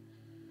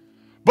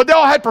 But they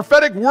all had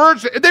prophetic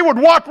words. They would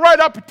walk right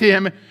up to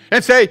him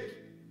and say,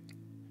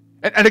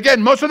 and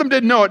again, most of them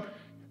didn't know it,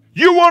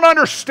 you won't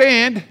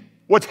understand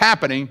what's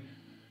happening,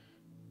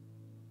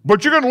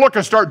 but you're going to look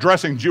and start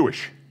dressing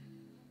Jewish.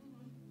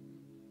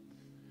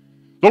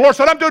 The Lord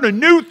said, I'm doing a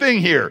new thing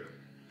here.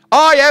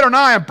 I,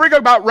 Adonai, am bringing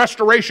about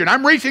restoration.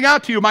 I'm reaching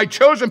out to you, my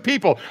chosen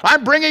people.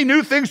 I'm bringing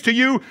new things to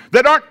you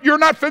that you're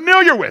not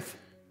familiar with.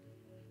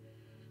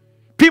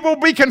 People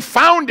will be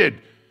confounded.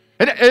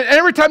 And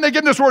every time they get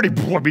in this word,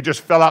 he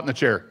just fell out in the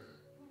chair.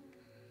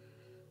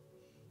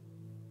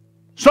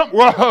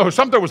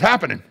 Something was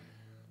happening.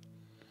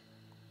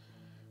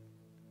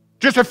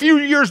 Just a few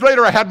years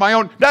later, I had my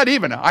own,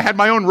 I had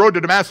my own Road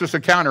to Damascus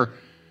encounter,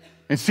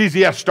 and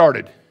CZF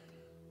started.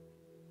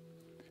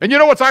 And you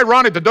know what's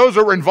ironic? That those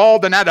that were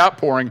involved in that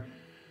outpouring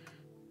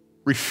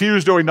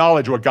refused to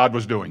acknowledge what God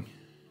was doing.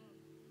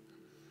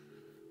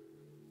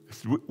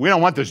 We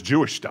don't want this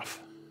Jewish stuff.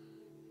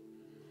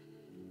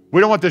 We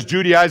don't want this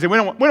Judaizing. We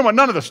don't want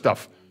none of this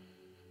stuff.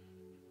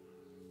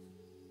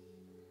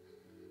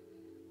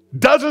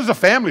 Dozens of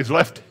families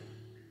left.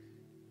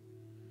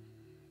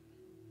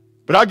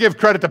 But I'll give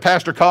credit to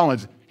Pastor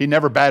Collins. He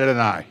never batted an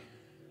eye.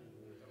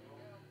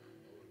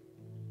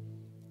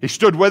 He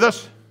stood with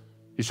us.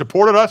 He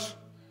supported us.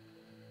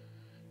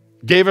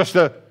 Gave us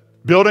the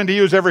building to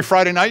use every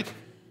Friday night.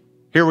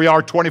 Here we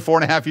are 24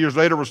 and a half years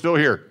later. We're still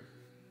here.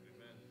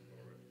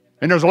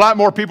 And there's a lot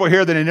more people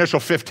here than the initial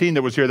 15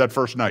 that was here that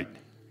first night.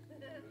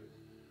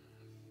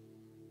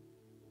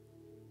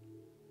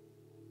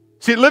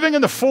 See, living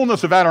in the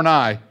fullness of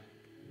Adonai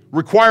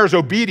requires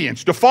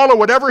obedience to follow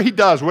whatever he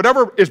does,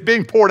 whatever is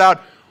being poured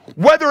out,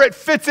 whether it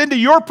fits into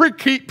your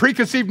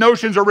preconceived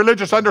notions or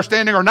religious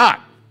understanding or not.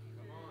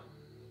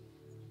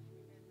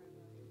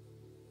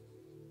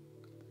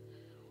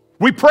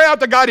 We pray out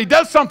to God, he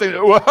does something.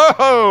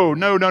 Whoa,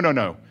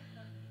 no.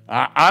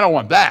 I don't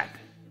want that.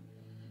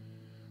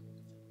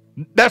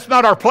 That's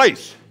not our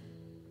place.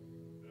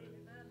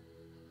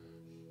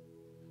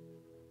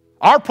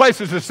 Our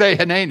place is to say,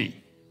 Hanani.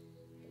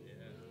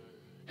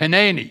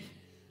 Hanani.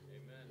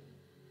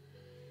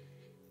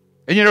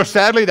 And you know,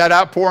 sadly, that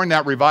outpouring,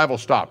 that revival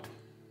stopped.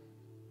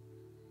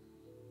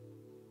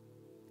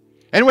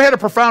 And we had a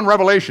profound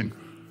revelation.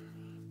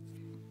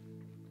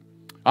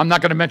 I'm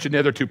not going to mention the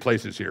other two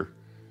places here.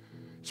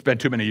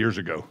 Spent too many years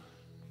ago.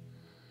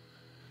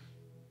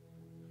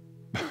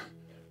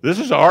 This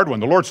is a hard one.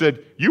 The Lord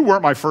said, you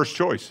weren't my first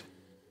choice.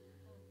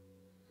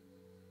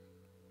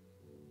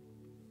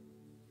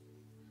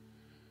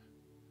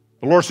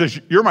 The Lord says,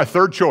 you're my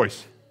third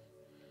choice.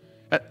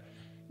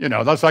 You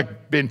know, that's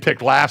like being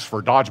picked last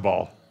for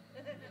dodgeball.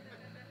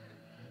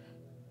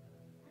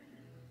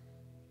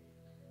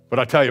 But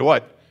I tell you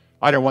what,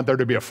 I didn't want there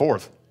to be a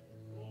fourth.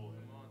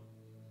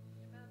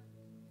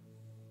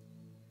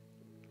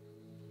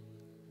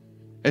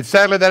 And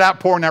sadly, that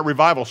outpouring, that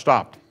revival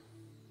stopped.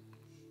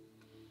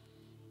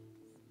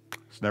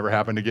 It's never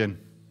happened again.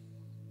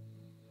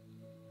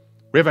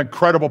 We have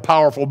incredible,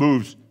 powerful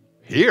moves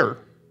here.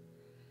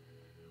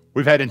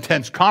 We've had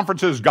intense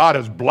conferences. God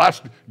has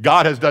blessed.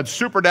 God has done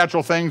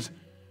supernatural things.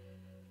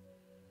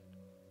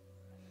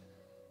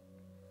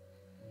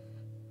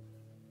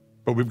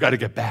 But we've got to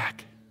get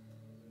back.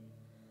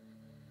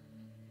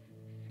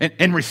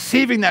 And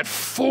receiving that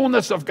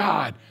fullness of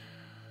God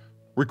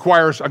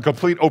requires a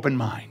complete open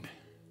mind.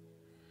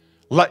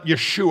 Let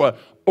Yeshua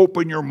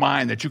open your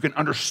mind that you can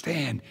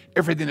understand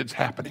everything that's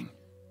happening.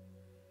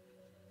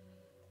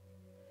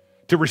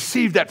 To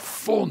receive that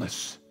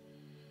fullness.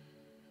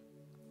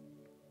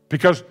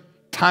 Because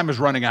time is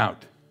running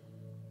out.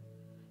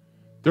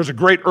 There's a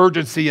great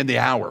urgency in the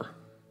hour.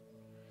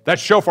 That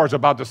shofar is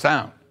about to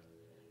sound.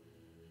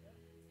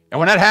 And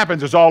when that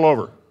happens, it's all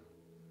over.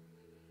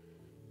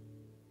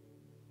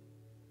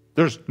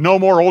 There's no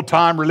more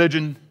old-time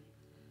religion.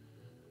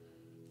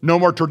 No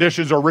more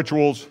traditions or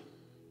rituals.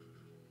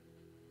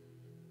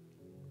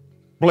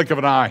 Blink of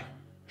an eye,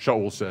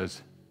 Shaul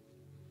says.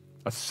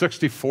 A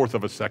 64th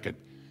of a second.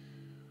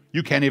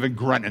 You can't even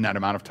grunt in that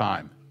amount of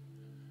time,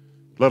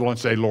 let alone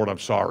say, Lord, I'm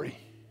sorry.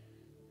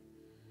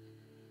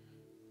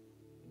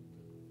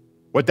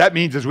 What that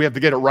means is we have to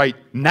get it right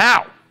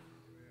now.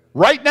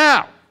 Right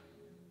now.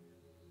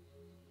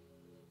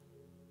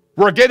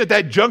 We're again at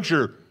that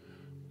juncture.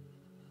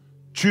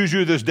 Choose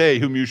you this day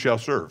whom you shall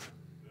serve.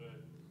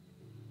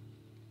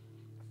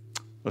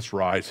 Let's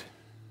rise.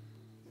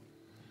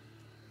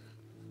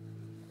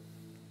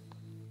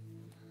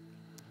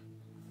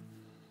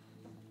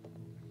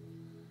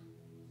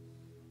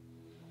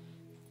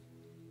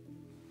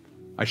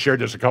 I shared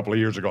this a couple of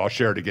years ago. I'll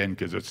share it again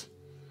because it's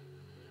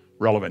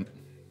relevant.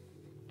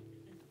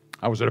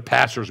 I was at a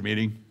pastor's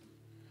meeting.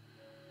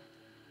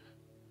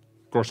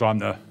 Of course, I'm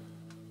the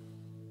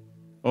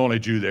only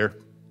Jew there.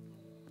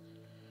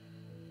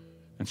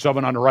 And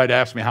someone on the right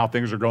asked me how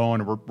things are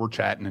going, and we're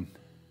chatting. And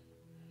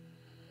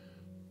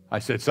I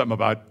said something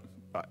about,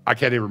 I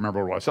can't even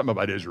remember what it was, something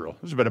about Israel.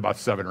 This has been about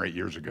 7 or 8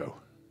 years ago.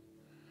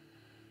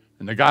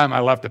 And the guy on my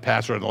left, the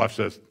pastor on the left,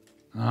 says,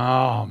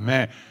 oh,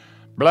 man.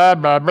 Blah,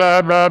 blah,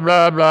 blah, blah,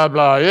 blah, blah,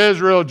 blah.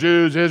 Israel,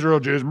 Jews,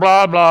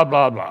 blah, blah,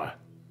 blah, blah.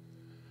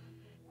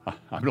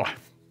 I'm like,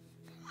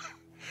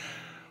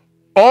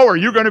 oh, are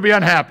you going to be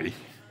unhappy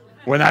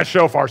when that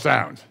shofar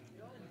sounds?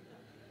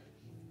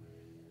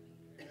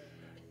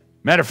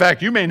 Matter of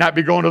fact, you may not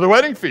be going to the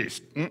wedding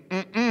feast.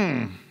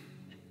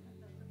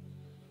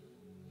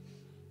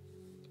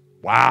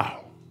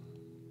 Wow.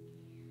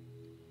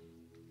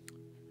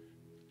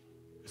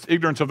 It's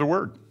ignorance of the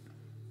word.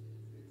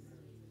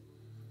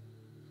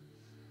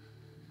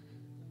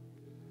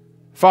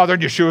 Father,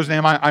 in Yeshua's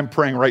name, I'm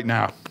praying right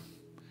now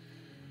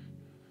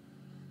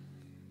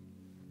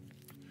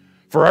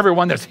for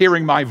everyone that's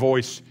hearing my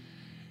voice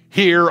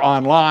here,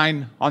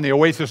 online, on the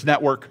Oasis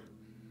Network,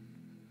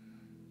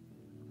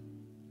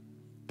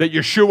 that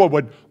Yeshua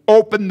would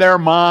open their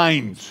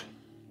minds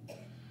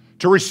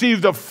to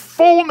receive the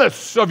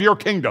fullness of your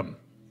kingdom,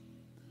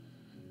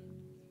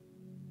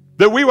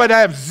 that we would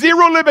have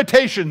zero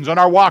limitations on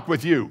our walk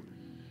with you,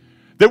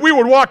 that we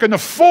would walk in the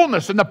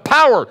fullness and the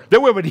power,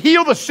 that we would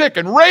heal the sick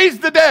and raise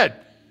the dead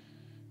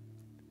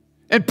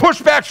and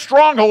push back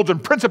strongholds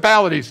and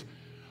principalities.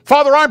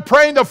 Father, I'm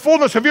praying the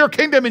fullness of your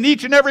kingdom in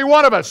each and every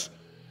one of us.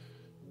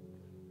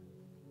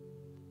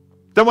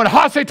 That when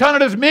Hasatan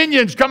and his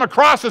minions come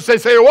across us, they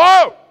say,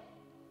 whoa!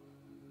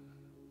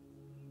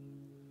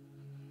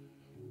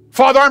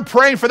 Father, I'm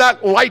praying for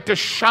that light to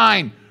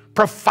shine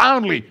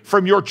profoundly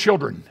from your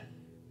children.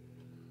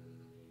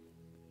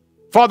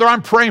 Father,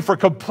 I'm praying for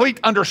complete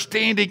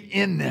understanding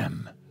in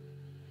them.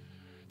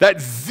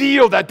 That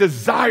zeal, that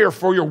desire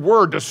for your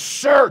word, to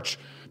search,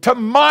 to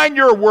mine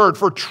your word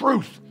for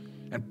truth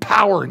and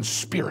power and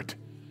spirit,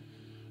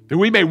 that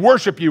we may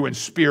worship you in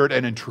spirit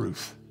and in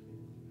truth.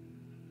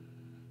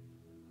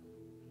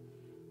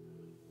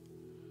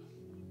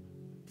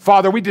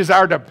 Father, we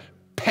desire to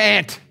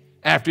pant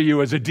after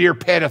you as a deer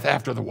panteth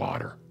after the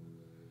water.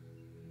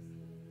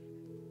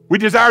 We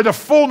desire the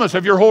fullness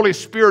of your Holy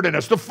Spirit in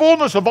us, the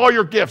fullness of all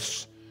your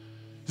gifts,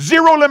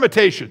 zero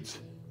limitations.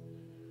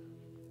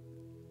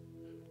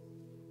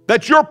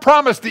 That's your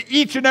promise to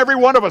each and every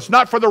one of us,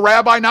 not for the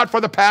rabbi, not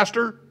for the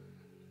pastor,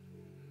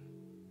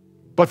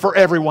 but for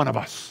every one of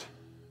us.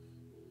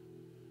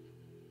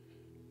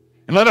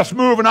 And let us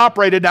move and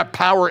operate in that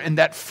power and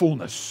that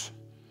fullness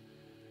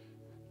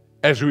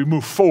as we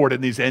move forward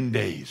in these end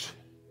days.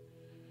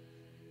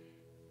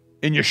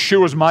 In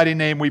Yeshua's mighty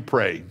name we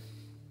pray.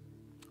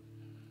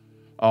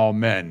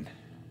 Amen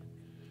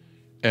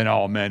and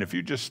amen. If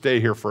you just stay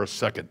here for a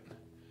second,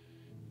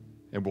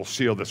 and we'll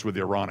seal this with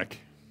the Aaronic.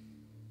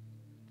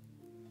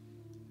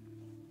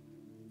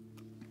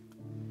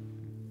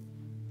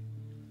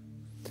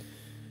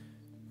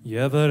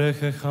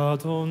 Yevarechecha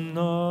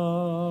Adonai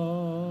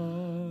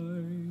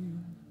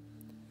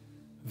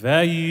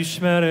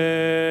ve'yishmerecha.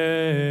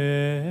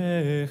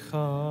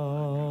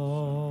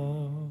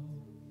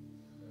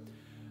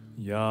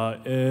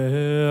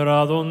 Ya'er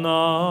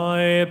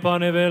Adonai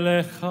panev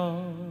elecha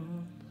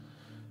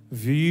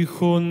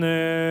v'yichunecha.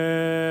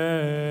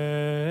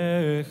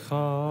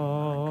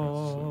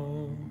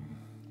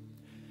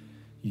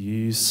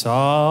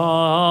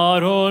 Yisa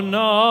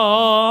Adonai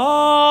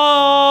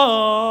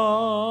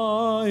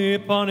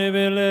panev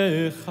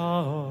elecha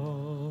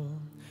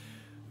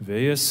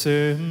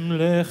ve'yasem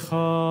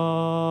lecha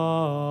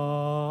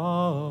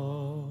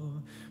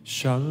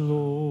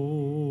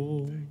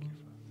shalom.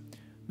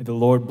 May the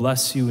Lord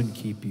bless you and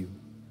keep you.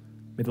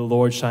 May the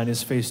Lord shine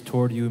his face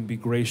toward you and be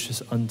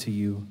gracious unto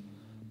you.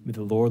 May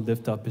the Lord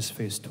lift up his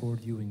face toward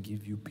you and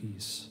give you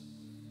peace.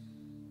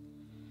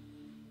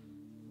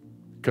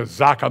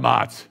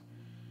 Kazakamat.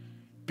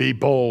 Be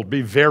bold.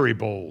 Be very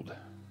bold.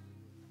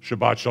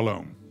 Shabbat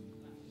shalom.